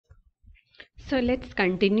So let's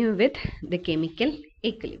continue with the chemical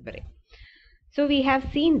equilibrium. So we have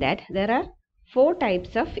seen that there are 4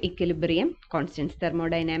 types of equilibrium constants,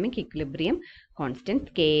 thermodynamic equilibrium constants: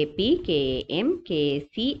 Kp, Kam,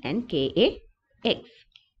 Kc and Kax.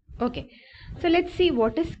 Okay, so let's see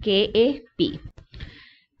what is Kap.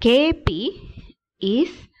 Kp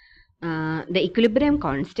is the equilibrium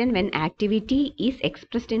constant when activity is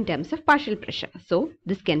expressed in terms of partial pressure. So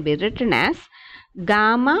this can be written as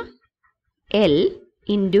gamma L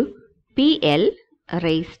into PL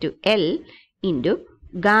raised to L into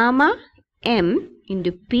gamma M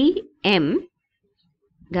into PM,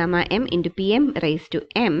 gamma M into PM raised to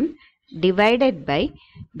M, divided by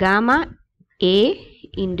gamma A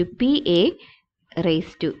into PA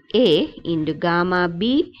raised to A into gamma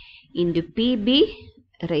B into PB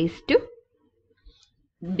raised to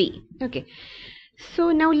B. Okay,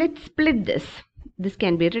 so now let's split this. This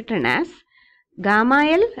can be written as gamma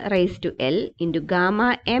L raised to L into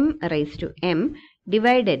gamma M raised to M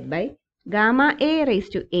divided by gamma A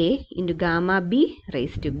raised to A into gamma B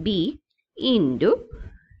raised to B into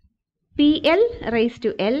PL raised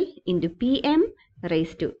to L into PM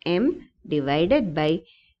raised to M divided by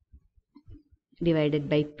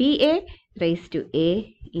PA raised to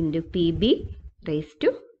A into PB raised to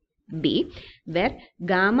B, where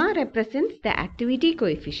gamma represents the activity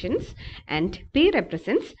coefficients and P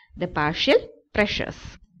represents the partial pressures.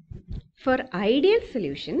 For ideal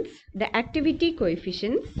solutions, the activity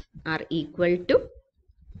coefficients are equal to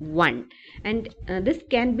 1, and this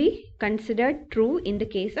can be considered true in the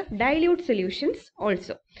case of dilute solutions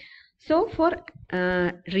also. So for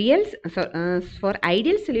for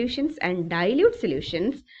ideal solutions and dilute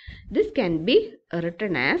solutions, this can be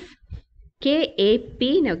written as Kap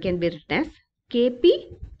now can be written as Kp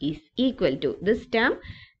is equal to, this term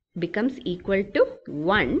becomes equal to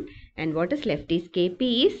 1, and what is left is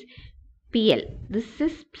Kp is PL. This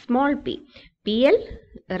is small p. PL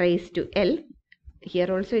raised to L.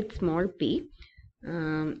 Here also it's small p.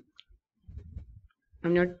 I'm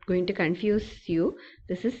not going to confuse you.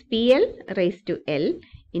 This is PL raised to L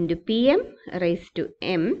into PM raised to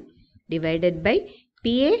M divided by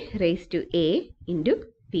PA raised to A into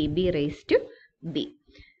PB raised to B.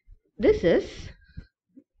 This is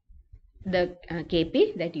the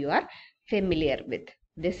Kp that you are familiar with.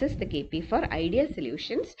 This is the Kp for ideal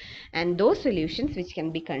solutions, and those solutions which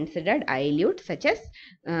can be considered dilute such as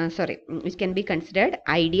which can be considered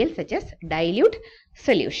ideal such as dilute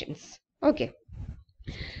solutions. Okay.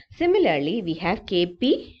 Similarly, we have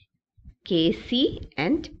Kp, Kc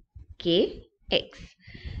and Kx.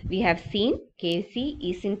 We have seen Kc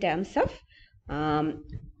is in terms of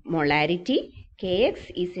molarity,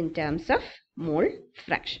 Kx is in terms of mole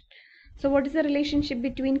fraction. So what is the relationship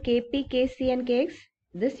between Kp, Kc and Kx?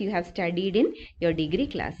 This you have studied in your degree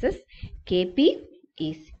classes. Kp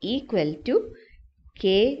is equal to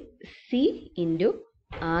Kc into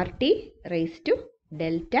RT raised to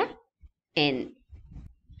delta N.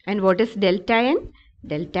 And what is delta N?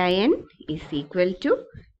 Delta N is equal to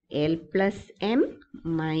L plus M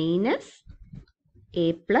minus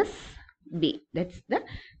A plus B. That's the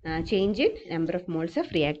change in number of moles of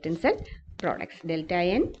reactants and products. Delta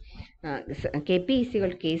N, Kp is equal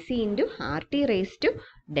to Kc into RT raised to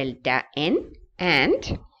delta N.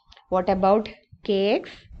 And what about Kx?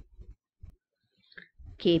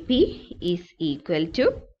 Kp is equal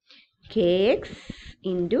to Kx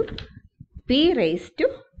into P raised to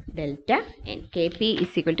delta N. Kp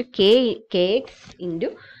is equal to Kx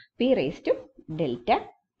into P raised to delta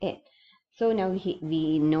N. So now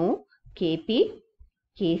we know Kp,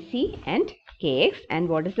 Kc and Kx, and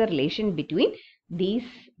what is the relation between these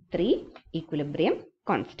 3 equilibrium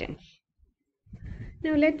constants.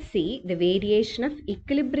 Now let's see the variation of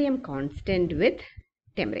equilibrium constant with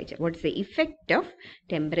temperature. What is the effect of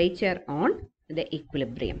temperature on the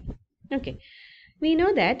equilibrium? Okay, we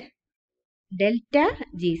know that delta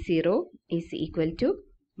G0 is equal to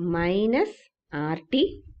minus RT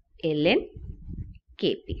ln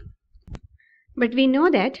Kp. But we know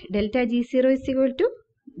that delta G0 is equal to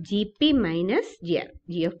Gp minus Gr,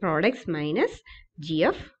 G of products minus G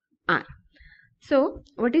of R. So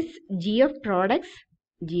what is G of products?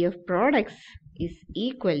 G of products is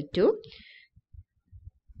equal to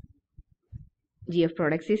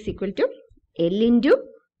L into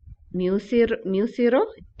mu 0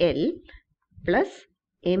 L plus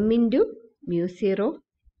M into mu 0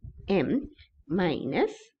 M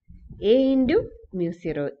minus A into mu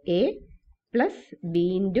 0 A plus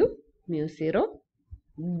B into mu 0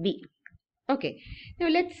 B. Okay, now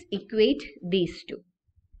let's equate these two.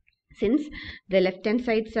 Since the left hand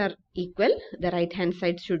sides are equal, the right hand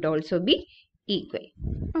side should also be equal.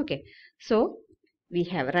 Okay, so we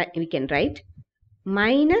can write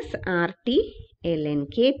minus RT ln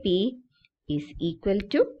Kp is equal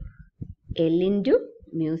to L into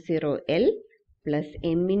mu 0 L plus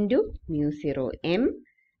M into mu 0 M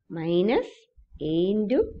minus A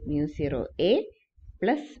into mu 0 A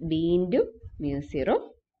plus B into mu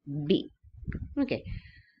 0 B. Okay.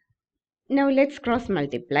 Now let's cross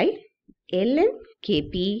multiply. Ln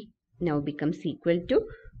Kp now becomes equal to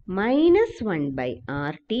minus 1 by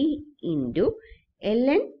RT into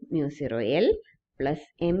ln mu 0 L plus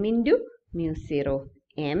M into mu 0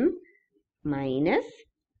 M minus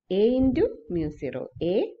A into mu 0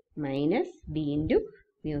 A minus B into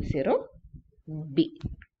mu 0 B.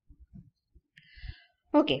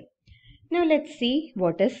 Okay, now let's see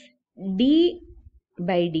what is d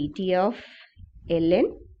by dt of ln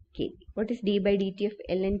Kp. What is d by dt of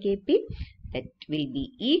ln Kp? That will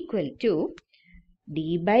be equal to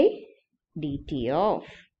d by dt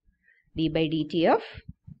of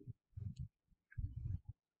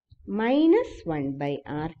minus 1 by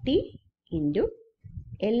RT into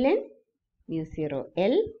ln mu 0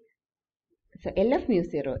 L. So L of mu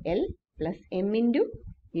 0 L plus M into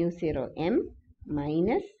mu 0 M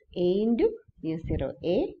minus A into mu 0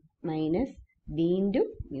 A minus B into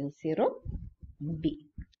mu 0 B.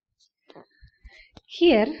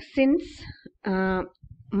 Here, since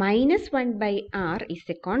minus 1 by R is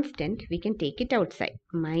a constant, we can take it outside.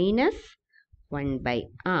 Minus 1 by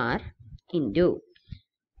R into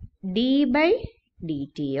d by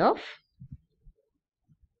dt of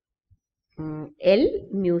L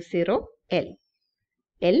mu 0 L.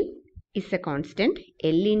 L is a constant.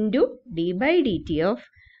 L into d by dt of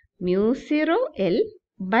mu 0 L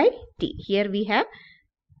by T. Here we have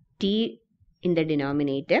T in the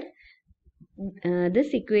denominator.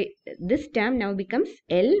 This term now becomes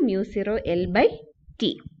L mu 0 L by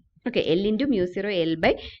T. Okay, L into mu 0 L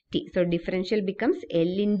by T. So differential becomes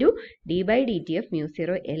L into d by dt of mu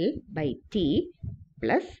 0 L by T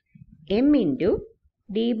plus M into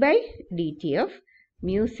d by dt of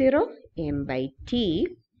mu 0 M by T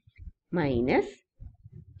minus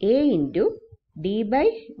A into d by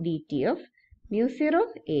dt of mu 0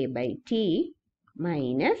 A by T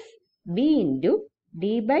minus B into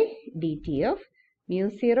d by dt of mu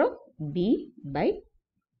 0 B by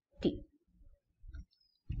T.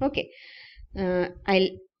 Okay, I'll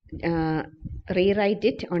rewrite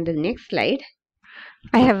it on the next slide.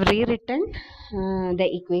 I have rewritten the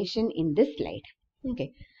equation in this slide.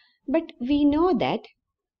 Okay, but we know that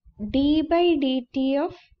d by dt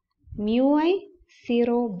of mu I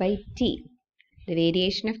 0 by T, the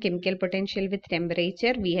variation of chemical potential with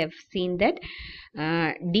temperature, we have seen that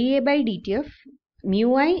dA by dt of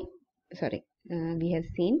mu I, we have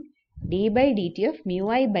seen d by dt of mu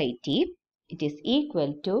I by T, it is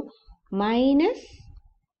equal to minus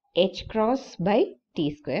H cross by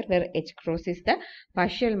T square, where H cross is the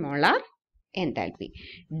partial molar enthalpy.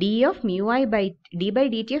 D by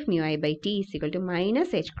dt of mu I by T is equal to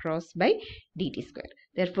minus H cross by dt square.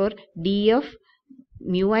 Therefore, d of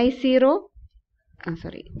mu I 0,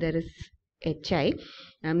 there is hi,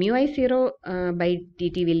 mu I 0 by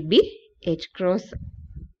dt will be H cross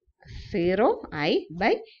 0 I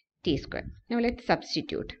by T square. Now let's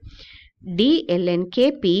substitute. D ln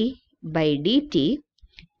Kp by dt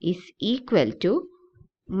is equal to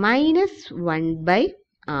minus 1 by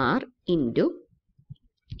R into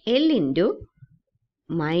L into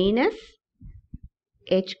minus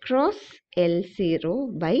H cross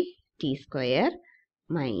L0 by T square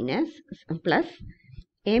minus plus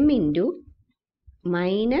M into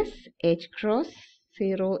minus H cross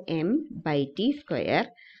 0M by T square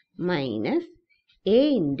minus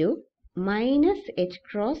A into minus H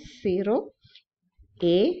cross 0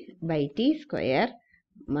 A by T square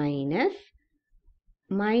minus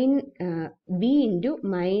B into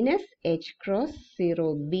minus H cross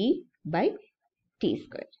 0 B by T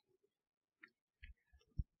square.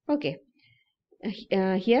 Okay,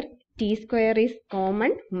 here T square is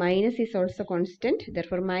common, minus is also constant,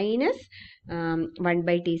 therefore minus 1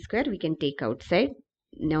 by T square we can take outside.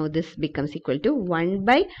 Now this becomes equal to 1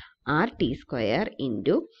 by R T square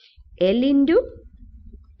into L into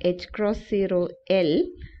H cross 0 L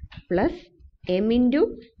plus M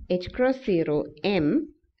into H cross 0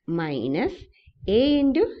 M minus A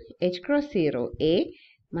into H cross 0 A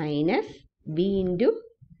minus B into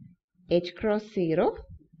H cross 0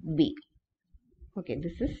 B. Okay,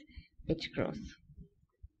 this is H cross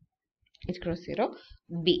 0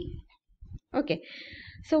 B. Okay,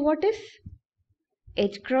 so what is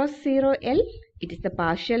H cross 0 L? It is the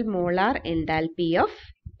partial molar enthalpy of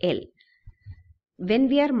L. when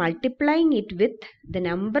we are multiplying it with the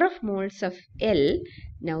number of moles of L,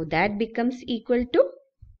 now that becomes equal to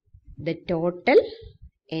the total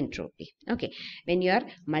entropy. Okay, when you are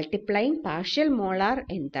multiplying partial molar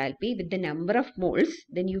enthalpy with the number of moles,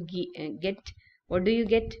 then you get, what do you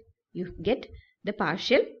get? You get the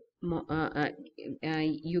partial,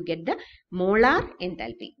 you get the molar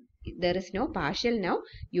enthalpy. There is no partial now,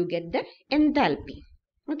 you get the enthalpy.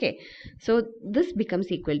 Okay, so this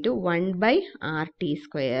becomes equal to 1 by RT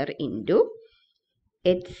square into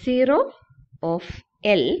H0 of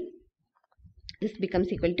L. This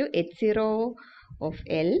becomes equal to H0 of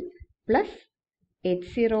L plus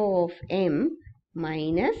H0 of M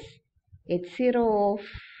minus H0 of,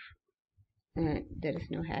 there is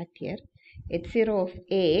no hat here, H0 of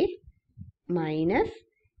A minus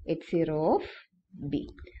H0 of B.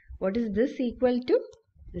 What is this equal to?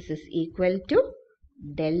 This is equal to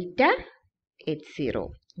delta H0.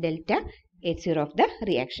 Delta H0 of the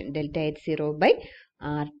reaction. Delta H0 by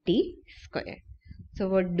RT square. So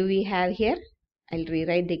what do we have here? I'll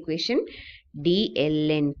rewrite the equation.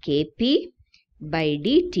 dln Kp by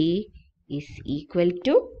dt is equal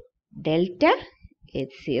to delta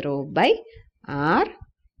H0 by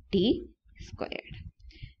RT squared.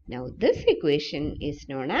 Now this equation is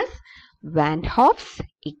known as Van Hoff's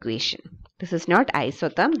equation. This is not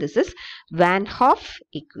isotherm, this is Van Hoff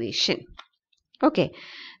equation. Okay,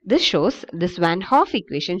 this Van Hoff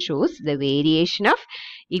equation shows the variation of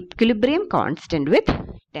equilibrium constant with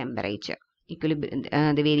temperature.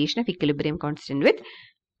 The variation of equilibrium constant with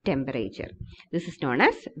temperature. This is known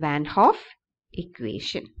as Van Hoff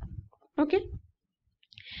equation. Okay.